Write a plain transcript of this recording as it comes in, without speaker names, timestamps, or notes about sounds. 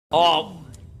Oh,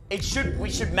 we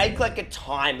should make like a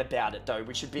time about it though.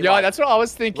 We should be Yeah, that's what I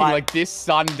was thinking. Like this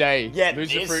Sunday. Yeah,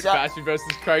 Loser Fruit Fasffy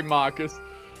versus Craig Marcus.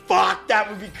 Fuck, that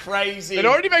would be crazy. It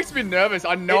already makes me nervous.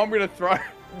 I know I'm gonna throw.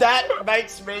 That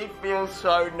makes me feel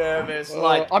so nervous.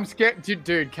 Like I'm scared.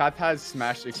 Dude, Kath has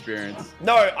Smash experience.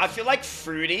 No, I feel like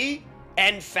Fruity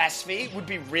and Fasffy would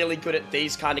be really good at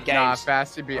these kind of games. Nah,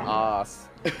 Fasffy be ass.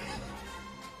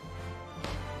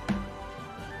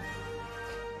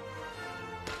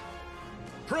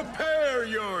 Prepare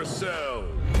yourself.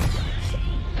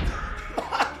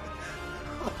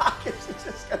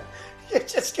 You're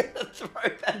just gonna throw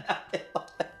that out there.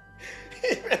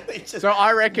 Really just... So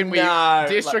I reckon we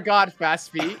disregard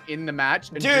Fasffy in the match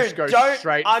and just go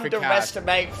straight for Kath. Dude, don't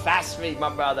underestimate Fasffy,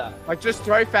 my brother. Like, just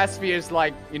throw Fasffy as,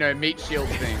 like, you know, meat shield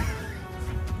thing.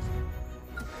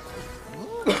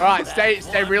 All right,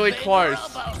 stay really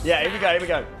close. Yeah, here we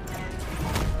go.